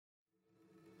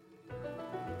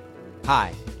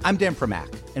Hi, I'm Dan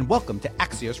Primack, and welcome to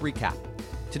Axios Recap.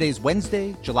 Today's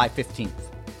Wednesday, July 15th.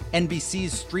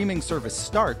 NBC's streaming service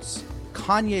starts,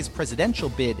 Kanye's presidential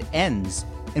bid ends,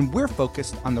 and we're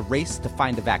focused on the race to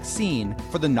find a vaccine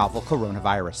for the novel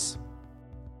coronavirus.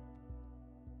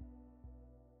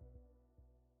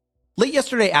 Late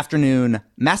yesterday afternoon,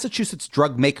 Massachusetts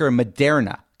drug maker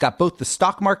Moderna got both the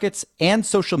stock markets and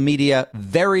social media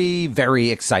very, very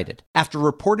excited after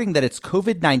reporting that its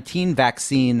COVID-19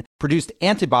 vaccine produced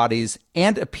antibodies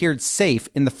and appeared safe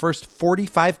in the first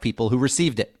 45 people who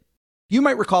received it. You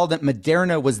might recall that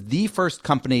Moderna was the first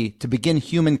company to begin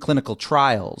human clinical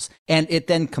trials, and it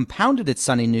then compounded its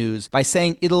sunny news by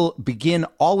saying it'll begin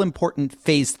all-important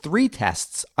phase 3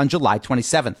 tests on July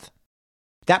 27th.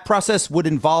 That process would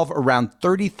involve around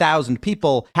 30,000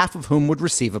 people, half of whom would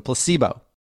receive a placebo.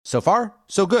 So far,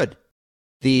 so good.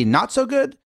 The not so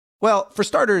good? Well, for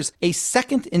starters, a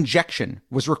second injection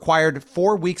was required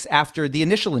 4 weeks after the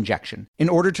initial injection in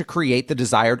order to create the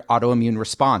desired autoimmune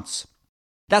response.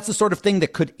 That's the sort of thing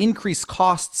that could increase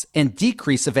costs and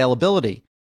decrease availability.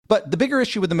 But the bigger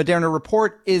issue with the Moderna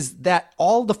report is that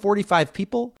all the 45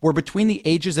 people were between the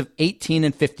ages of 18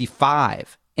 and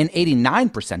 55, and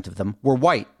 89% of them were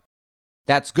white.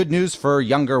 That's good news for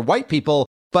younger white people,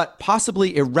 but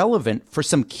possibly irrelevant for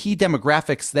some key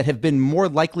demographics that have been more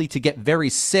likely to get very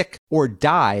sick or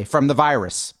die from the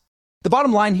virus. The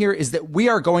bottom line here is that we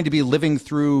are going to be living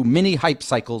through mini hype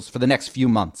cycles for the next few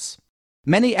months.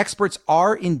 Many experts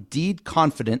are indeed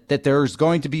confident that there's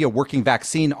going to be a working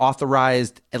vaccine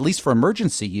authorized, at least for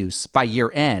emergency use, by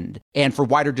year end, and for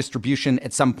wider distribution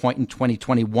at some point in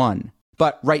 2021.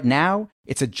 But right now,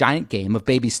 it's a giant game of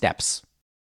baby steps.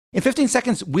 In 15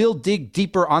 seconds, we'll dig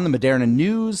deeper on the Moderna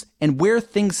news and where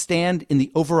things stand in the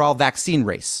overall vaccine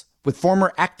race with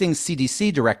former acting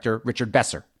CDC director Richard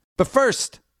Besser. But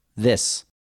first, this.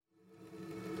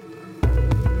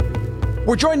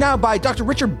 We're joined now by Dr.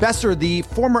 Richard Besser, the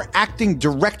former acting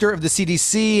director of the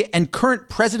CDC and current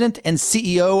president and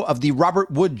CEO of the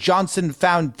Robert Wood Johnson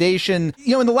Foundation.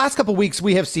 You know, in the last couple of weeks,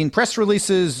 we have seen press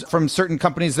releases from certain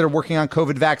companies that are working on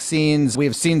COVID vaccines. We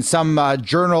have seen some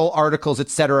journal articles,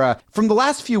 etc. From the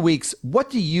last few weeks, what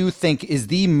do you think is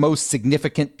the most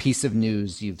significant piece of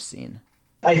news you've seen?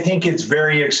 I think it's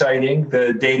very exciting,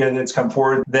 the data that's come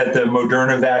forward that the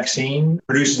Moderna vaccine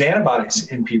produces antibodies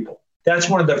in people.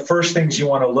 That's one of the first things you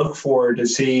want to look for to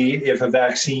see if a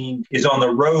vaccine is on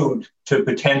the road to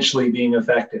potentially being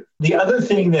effective. The other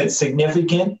thing that's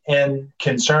significant and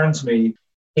concerns me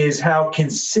is how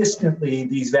consistently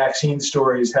these vaccine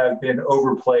stories have been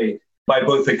overplayed by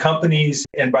both the companies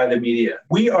and by the media.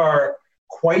 We are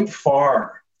quite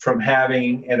far from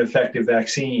having an effective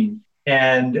vaccine.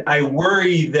 And I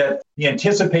worry that the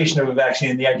anticipation of a vaccine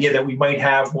and the idea that we might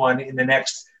have one in the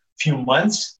next few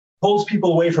months pulls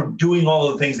people away from doing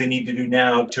all the things they need to do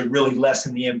now to really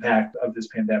lessen the impact of this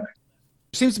pandemic.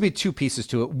 There seems to be two pieces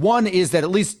to it. One is that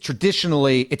at least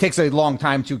traditionally, it takes a long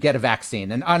time to get a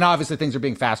vaccine. And obviously things are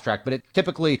being fast-tracked, but it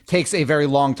typically takes a very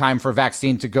long time for a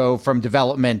vaccine to go from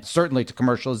development, certainly to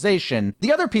commercialization.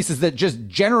 The other piece is that just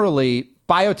generally,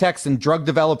 biotechs and drug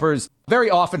developers very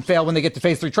often fail when they get to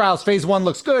phase 3 trials. Phase 1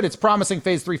 looks good. It's promising.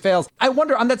 Phase 3 fails. I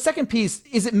wonder, on that second piece,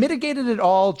 is it mitigated at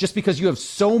all just because you have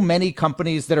so many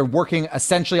companies that are working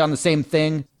essentially on the same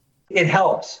thing? It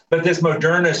helps. But this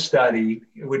Moderna study,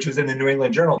 which was in the New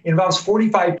England Journal, involves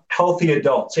 45 healthy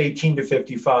adults, 18 to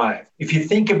 55. If you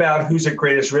think about who's at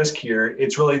greatest risk here,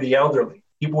 it's really the elderly,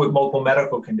 people with multiple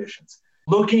medical conditions.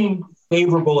 Looking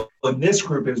favorable in this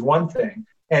group is one thing.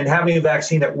 And having a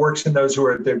vaccine that works in those who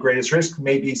are at the greatest risk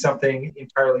may be something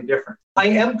entirely different. I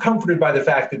am comforted by the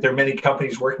fact that there are many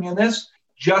companies working on this.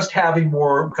 Just having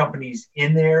more companies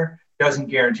in there doesn't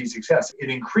guarantee success. It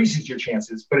increases your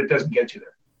chances, but it doesn't get you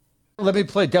there. Let me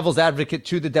play devil's advocate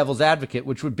to the devil's advocate,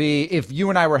 which would be if you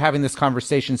and I were having this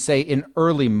conversation, say, in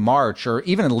early March or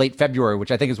even in late February, which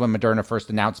I think is when Moderna first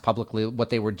announced publicly what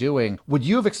they were doing, would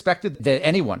you have expected that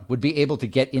anyone would be able to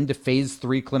get into phase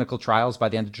 3 clinical trials by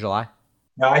the end of July?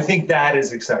 Now, I think that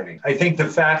is exciting. I think the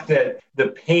fact that the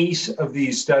pace of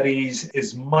these studies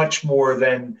is much more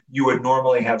than you would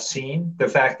normally have seen, the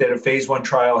fact that a phase 1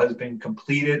 trial has been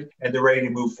completed and they're ready to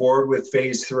move forward with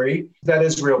phase 3, that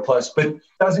is a real plus, but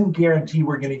doesn't guarantee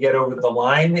we're going to get over the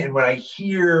line. And when I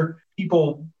hear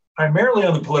people primarily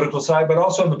on the political side, but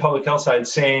also on the public health side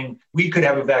saying we could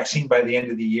have a vaccine by the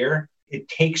end of the year, it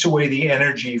takes away the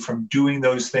energy from doing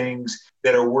those things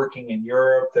that are working in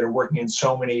Europe, that are working in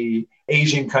so many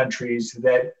Asian countries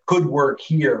that could work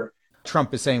here.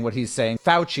 Trump is saying what he's saying.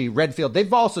 Fauci, Redfield,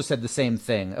 they've also said the same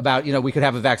thing about, we could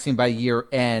have a vaccine by year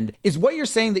end. Is what you're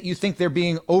saying that you think they're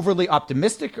being overly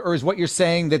optimistic, or is what you're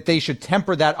saying that they should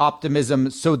temper that optimism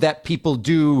so that people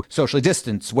do socially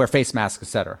distance, wear face masks, et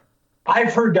cetera?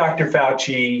 I've heard Dr.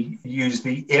 Fauci use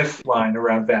the if line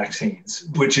around vaccines,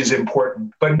 which is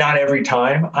important, but not every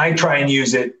time. I try and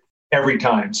use it every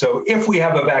time. So if we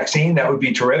have a vaccine, that would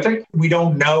be terrific. We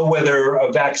don't know whether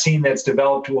a vaccine that's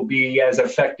developed will be as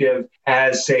effective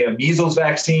as, say, a measles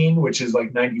vaccine, which is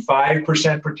like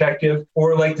 95% protective,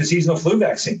 or like the seasonal flu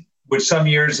vaccine, which some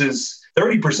years is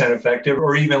 30% effective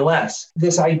or even less.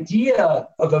 This idea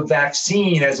of a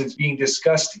vaccine as it's being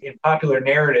discussed in popular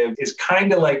narrative is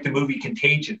kind of like the movie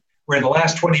Contagion, where in the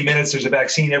last 20 minutes, there's a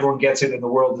vaccine, everyone gets it, and the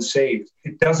world is saved.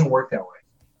 It doesn't work that way.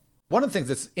 One of the things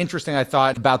that's interesting, I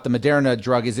thought, about the Moderna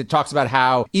drug is it talks about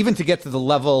how even to get to the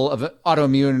level of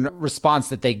autoimmune response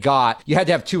that they got, you had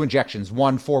to have 2 injections,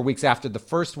 1 4 weeks after the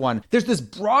first one. There's this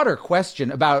broader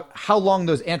question about how long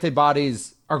those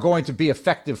antibodies are going to be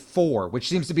effective for, which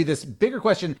seems to be this bigger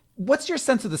question. What's your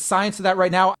sense of the science of that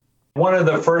right now? One of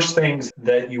the first things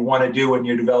that you want to do when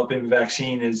you're developing a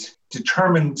vaccine is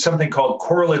determine something called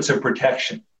correlates of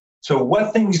protection. So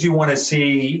what things do you want to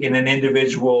see in an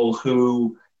individual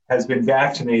who has been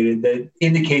vaccinated that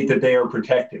indicate that they are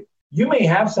protected? You may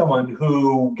have someone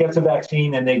who gets a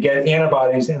vaccine and they get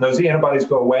antibodies and those antibodies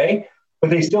go away, but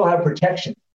they still have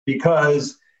protection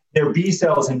because their B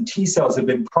cells and T cells have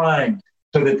been primed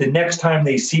so that the next time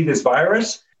they see this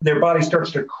virus, their body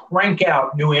starts to crank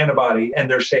out new antibody and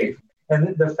they're safe.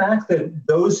 And the fact that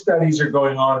those studies are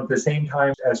going on at the same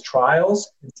time as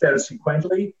trials instead of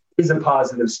sequentially is a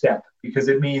positive step, because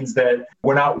it means that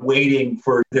we're not waiting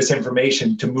for this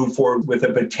information to move forward with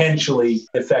a potentially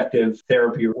effective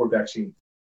therapy or vaccine.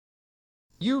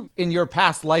 You, in your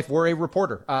past life, were a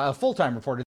reporter, a full-time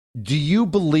reporter. Do you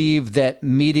believe that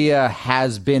media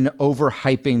has been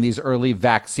overhyping these early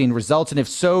vaccine results? And if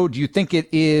so, do you think it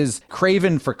is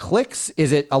craven for clicks?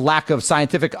 Is it a lack of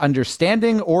scientific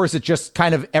understanding? Or is it just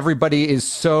kind of everybody is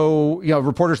so,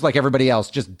 reporters like everybody else,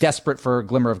 just desperate for a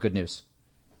glimmer of good news?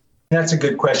 That's a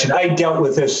good question. I dealt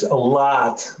with this a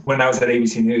lot when I was at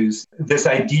ABC News. This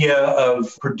idea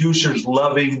of producers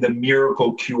loving the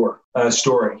miracle cure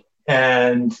story.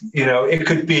 And, it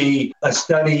could be a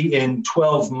study in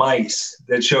 12 mice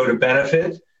that showed a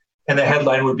benefit, and the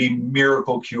headline would be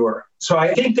miracle cure. So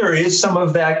I think there is some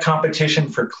of that competition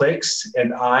for clicks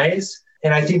and eyes.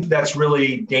 And I think that's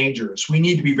really dangerous. We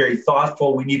need to be very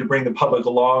thoughtful. We need to bring the public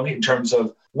along in terms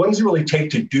of what does it really take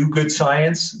to do good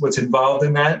science, what's involved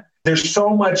in that. There's so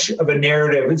much of a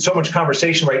narrative and so much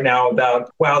conversation right now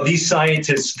about, wow, these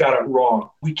scientists got it wrong.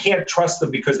 We can't trust them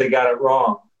because they got it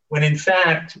wrong. When in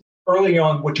fact, early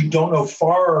on, what you don't know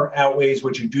far outweighs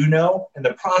what you do know. And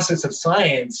the process of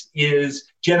science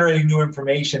is generating new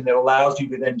information that allows you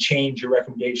to then change your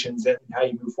recommendations and how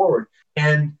you move forward.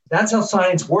 And that's how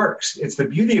science works. It's the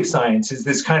beauty of science, is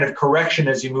this kind of correction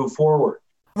as you move forward.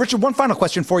 Richard, one final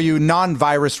question for you,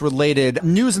 non-virus related.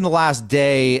 News in the last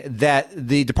day that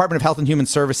the Department of Health and Human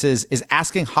Services is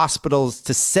asking hospitals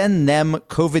to send them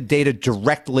COVID data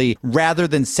directly rather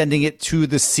than sending it to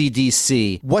the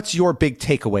CDC. What's your big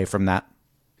takeaway from that?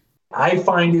 I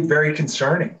find it very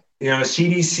concerning.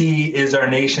 CDC is our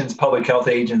nation's public health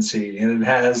agency, and it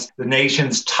has the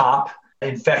nation's top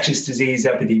infectious disease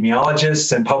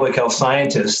epidemiologists and public health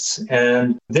scientists.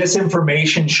 And this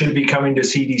information should be coming to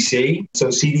CDC. So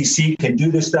CDC can do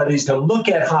the studies to look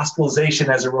at hospitalization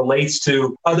as it relates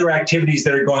to other activities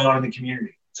that are going on in the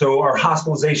community. So are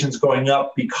hospitalizations going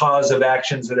up because of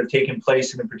actions that have taken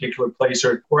place in a particular place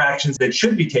or actions that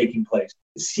should be taking place?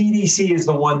 CDC is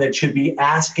the one that should be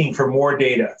asking for more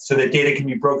data so that data can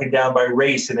be broken down by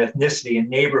race and ethnicity and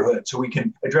neighborhood so we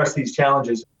can address these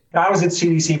challenges. I was at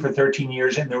CDC for 13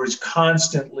 years, and there was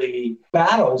constantly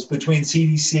battles between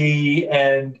CDC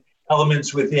and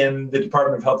elements within the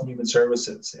Department of Health and Human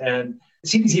Services. And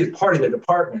CDC is part of the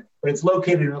department, but it's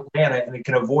located in Atlanta, and it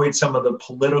can avoid some of the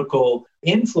political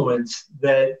influence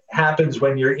that happens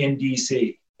when you're in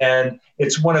DC. And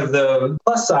it's one of the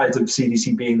plus sides of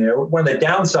CDC being there. One of the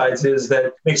downsides is that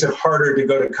it makes it harder to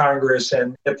go to Congress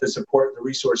and get the support and the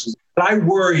resources. But I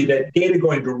worry that data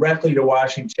going directly to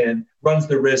Washington runs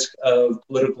the risk of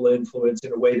political influence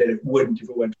in a way that it wouldn't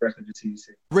if it went directly to CDC.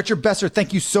 Richard Besser,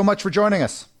 thank you so much for joining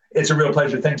us. It's a real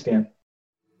pleasure. Thanks, Dan.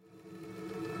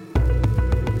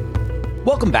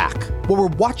 Welcome back. What we're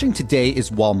watching today is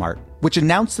Walmart, which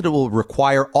announced that it will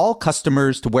require all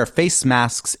customers to wear face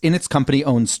masks in its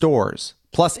company-owned stores,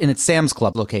 plus in its Sam's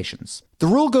Club locations. The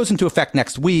rule goes into effect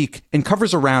next week and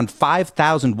covers around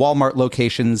 5,000 Walmart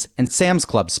locations and Sam's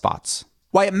Club spots.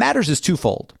 Why it matters is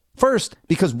twofold. First,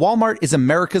 because Walmart is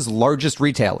America's largest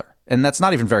retailer, and that's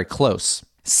not even very close.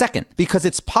 Second, because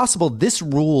it's possible this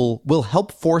rule will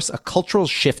help force a cultural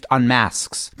shift on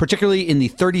masks, particularly in the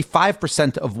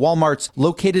 35% of Walmarts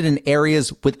located in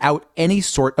areas without any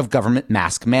sort of government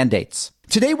mask mandates.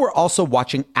 Today, we're also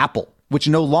watching Apple, which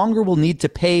no longer will need to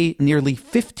pay nearly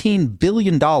 $15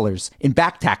 billion in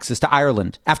back taxes to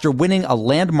Ireland after winning a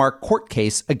landmark court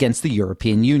case against the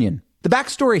European Union. The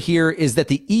backstory here is that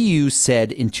the EU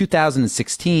said in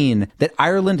 2016 that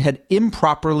Ireland had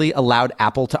improperly allowed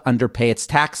Apple to underpay its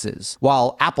taxes,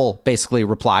 while Apple basically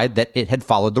replied that it had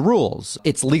followed the rules,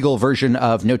 its legal version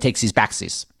of no takesies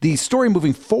backsies. The story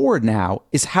moving forward now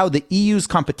is how the EU's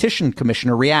competition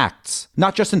commissioner reacts,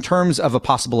 not just in terms of a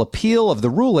possible appeal of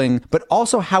the ruling, but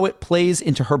also how it plays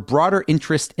into her broader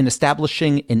interest in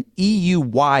establishing an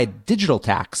EU-wide digital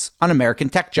tax on American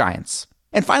tech giants.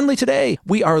 And finally today,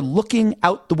 we are looking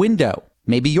out the window,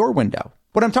 maybe your window.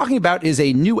 What I'm talking about is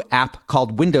a new app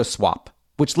called Window Swap,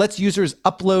 which lets users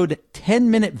upload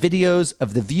 10-minute videos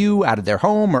of the view out of their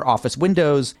home or office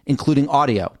windows, including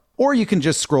audio. Or you can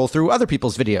just scroll through other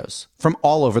people's videos from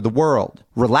all over the world.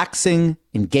 Relaxing,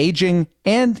 engaging,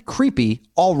 and creepy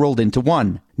all rolled into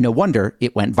one. No wonder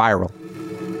it went viral.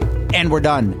 And we're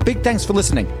done. Big thanks for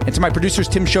listening. And to my producers,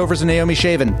 Tim Shovers and Naomi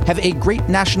Shavin, have a great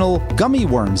National Gummy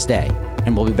Worms Day.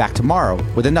 And we'll be back tomorrow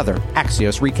with another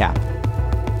Axios Recap.